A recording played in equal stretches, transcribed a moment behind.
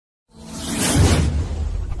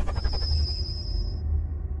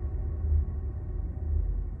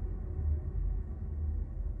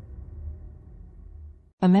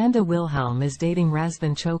Amanda Wilhelm is dating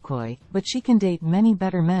Razvan Chokoi, but she can date many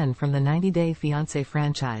better men from the 90-Day Fiancé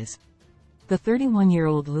franchise. The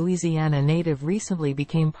 31-year-old Louisiana native recently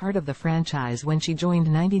became part of the franchise when she joined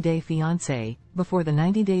 90-Day Fiancé, before the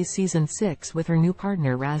 90 Days Season 6 with her new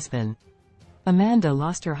partner Razvan. Amanda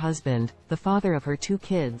lost her husband, the father of her 2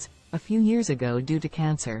 kids, a few years ago due to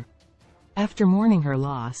cancer. After mourning her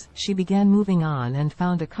loss, she began moving on and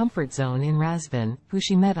found a comfort zone in Razvan, who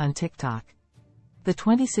she met on TikTok. The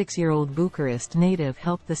 26-year-old Bucharest native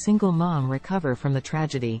helped the single mom recover from the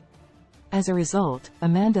tragedy. As a result,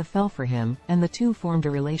 Amanda fell for him, and the two formed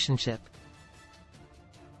a relationship.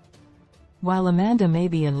 While Amanda may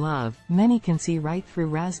be in love, many can see right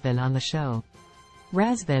through Razvan on the show.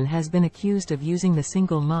 Razvan has been accused of using the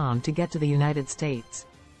single mom to get to the United States.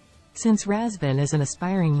 Since Razvan is an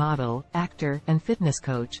aspiring model, actor, and fitness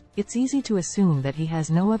coach, it's easy to assume that he has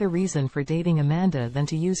no other reason for dating Amanda than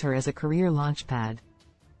to use her as a career launchpad.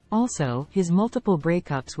 Also, his multiple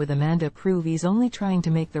breakups with Amanda prove he's only trying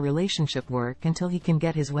to make the relationship work until he can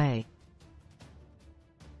get his way.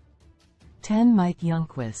 10. Mike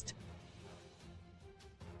Youngquist.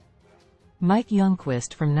 Mike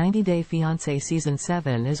Youngquist from 90 Day Fiancé Season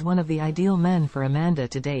 7 is one of the ideal men for Amanda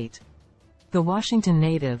to date. The Washington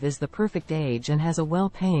native is the perfect age and has a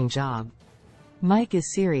well-paying job. Mike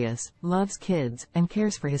is serious, loves kids, and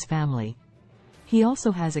cares for his family. He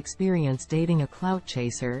also has experience dating a clout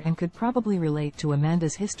chaser and could probably relate to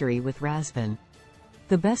Amanda's history with Razvan.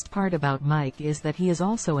 The best part about Mike is that he is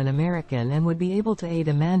also an American and would be able to aid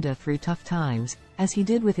Amanda through tough times, as he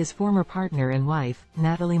did with his former partner and wife,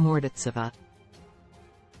 Natalie Morditseva.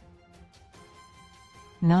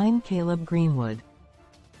 9. Caleb Greenwood.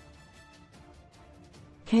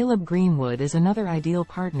 Caleb Greenwood is another ideal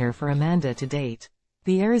partner for Amanda to date.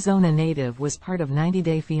 The Arizona native was part of 90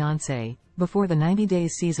 Day Fiancé, before the 90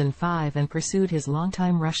 Days Season 5 and pursued his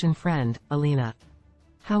longtime Russian friend, Alina.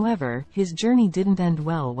 However, his journey didn't end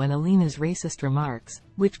well when Alina's racist remarks,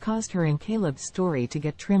 which caused her and Caleb's story to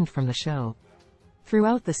get trimmed from the show.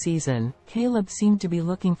 Throughout the season, Caleb seemed to be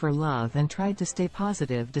looking for love and tried to stay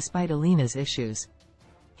positive despite Alina's issues.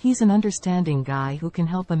 He's an understanding guy who can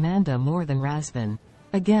help Amanda more than Razvan.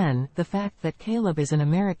 Again, the fact that Caleb is an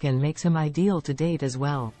American makes him ideal to date as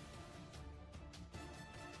well.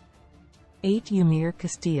 8. Yumir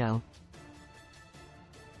Castillo.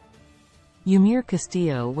 Yumir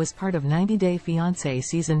Castillo was part of 90 Day Fiancé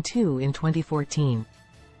Season 2 in 2014.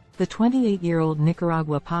 The 28-year-old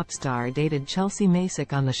Nicaragua pop star dated Chelsea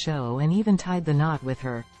Masick on the show and even tied the knot with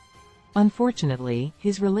her. Unfortunately,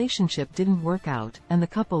 his relationship didn't work out, and the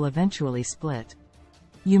couple eventually split.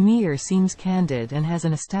 Yumir seems candid and has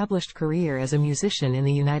an established career as a musician in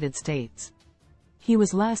the United States. He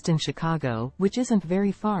was last in Chicago, which isn't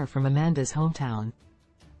very far from Amanda's hometown.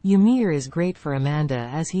 Yumir is great for Amanda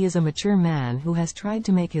as he is a mature man who has tried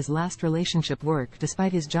to make his last relationship work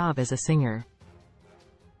despite his job as a singer.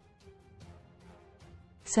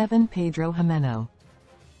 7. Pedro Jimeno.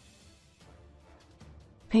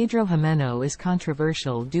 Pedro Jimeno is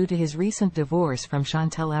controversial due to his recent divorce from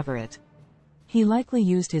Chantel Everett. He likely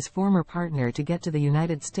used his former partner to get to the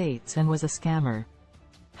United States and was a scammer.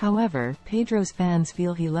 However, Pedro's fans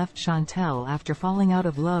feel he left Chantel after falling out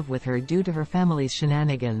of love with her due to her family's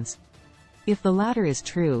shenanigans. If the latter is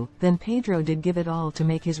true, then Pedro did give it all to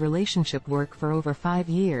make his relationship work for over 5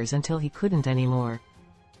 years until he couldn't anymore.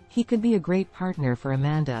 He could be a great partner for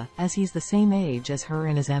Amanda, as he's the same age as her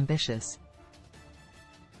and is ambitious.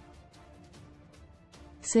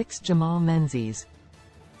 6. Jamal Menzies.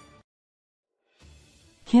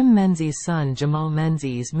 Kim Menzies' son Jamal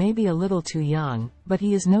Menzies may be a little too young, but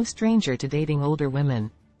he is no stranger to dating older women.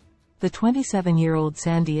 The 27-year-old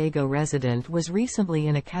San Diego resident was recently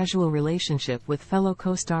in a casual relationship with fellow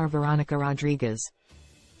co-star Veronica Rodriguez.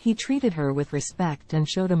 He treated her with respect and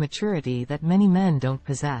showed a maturity that many men don't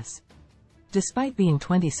possess. Despite being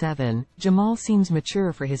 27, Jamal seems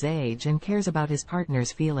mature for his age and cares about his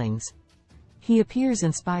partner's feelings. He appears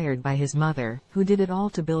inspired by his mother, who did it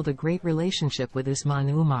all to build a great relationship with Usman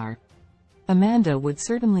Umar. Amanda would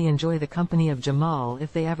certainly enjoy the company of Jamal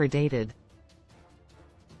if they ever dated.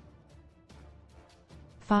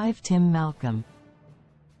 5. Tim Malcolm.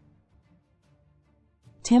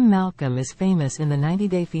 Tim Malcolm is famous in the 90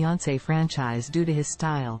 Day Fiancé franchise due to his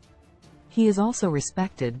style. He is also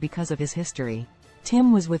respected because of his history.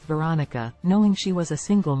 Tim was with Veronica, knowing she was a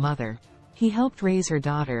single mother. He helped raise her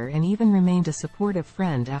daughter and even remained a supportive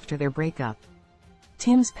friend after their breakup.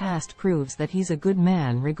 Tim's past proves that he's a good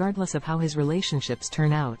man regardless of how his relationships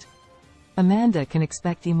turn out. Amanda can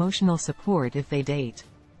expect emotional support if they date.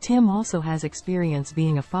 Tim also has experience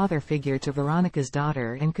being a father figure to Veronica's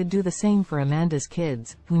daughter and could do the same for Amanda's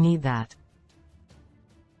kids, who need that.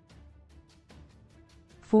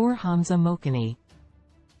 4. Hamza Mokhani.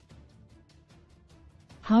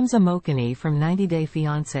 Hamza Mokhani from 90 Day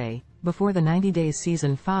Fiancé, before the 90 Days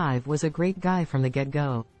Season 5, was a great guy from the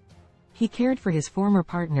get-go. He cared for his former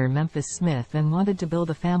partner Memphis Smith and wanted to build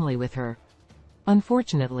a family with her.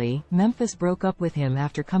 Unfortunately, Memphis broke up with him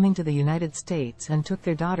after coming to the United States and took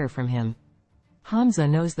their daughter from him. Hamza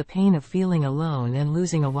knows the pain of feeling alone and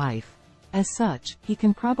losing a wife. As such, he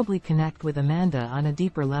can probably connect with Amanda on a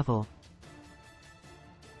deeper level.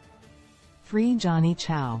 3. Johnny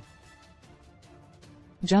Chow.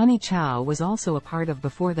 Johnny Chow was also a part of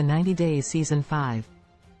Before the 90 Days Season 5.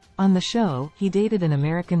 On the show, he dated an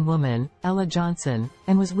American woman, Ella Johnson,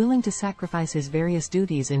 and was willing to sacrifice his various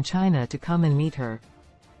duties in China to come and meet her.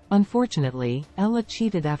 Unfortunately, Ella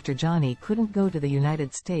cheated after Johnny couldn't go to the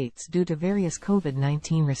United States due to various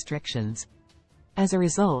COVID-19 restrictions. As a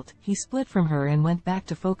result, he split from her and went back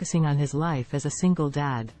to focusing on his life as a single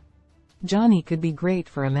dad. Johnny could be great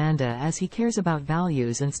for Amanda as he cares about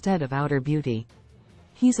values instead of outer beauty.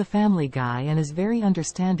 He's a family guy and is very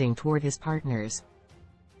understanding toward his partners.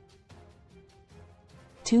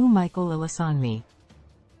 2. Michael Ilasanmi.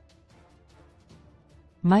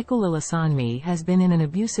 Michael Ilasanmi has been in an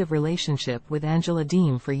abusive relationship with Angela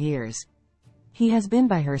Deem for years. He has been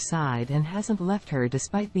by her side and hasn't left her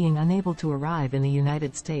despite being unable to arrive in the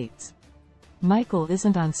United States. Michael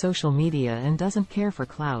isn't on social media and doesn't care for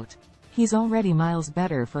clout. He's already miles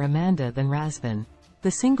better for Amanda than Razvan.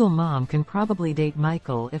 The single mom can probably date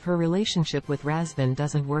Michael if her relationship with Razvan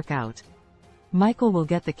doesn't work out. Michael will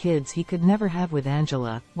get the kids he could never have with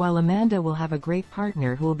Angela, while Amanda will have a great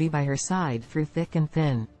partner who will be by her side through thick and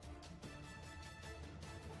thin.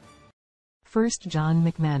 1. John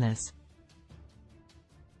McManus.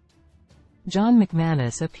 John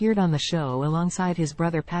McManus appeared on the show alongside his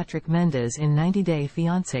brother Patrick Mendes in 90 Day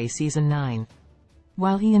Fiancé Season 9.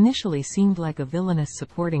 While he initially seemed like a villainous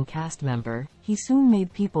supporting cast member, he soon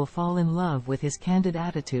made people fall in love with his candid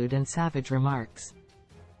attitude and savage remarks.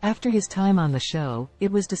 After his time on the show,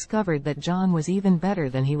 it was discovered that John was even better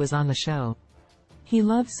than he was on the show. He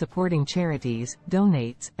loves supporting charities,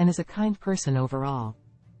 donates, and is a kind person overall.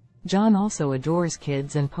 John also adores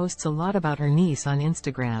kids and posts a lot about her niece on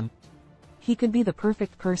Instagram. He could be the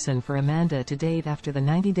perfect person for Amanda to date after the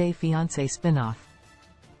 90 Day Fiancé spin-off.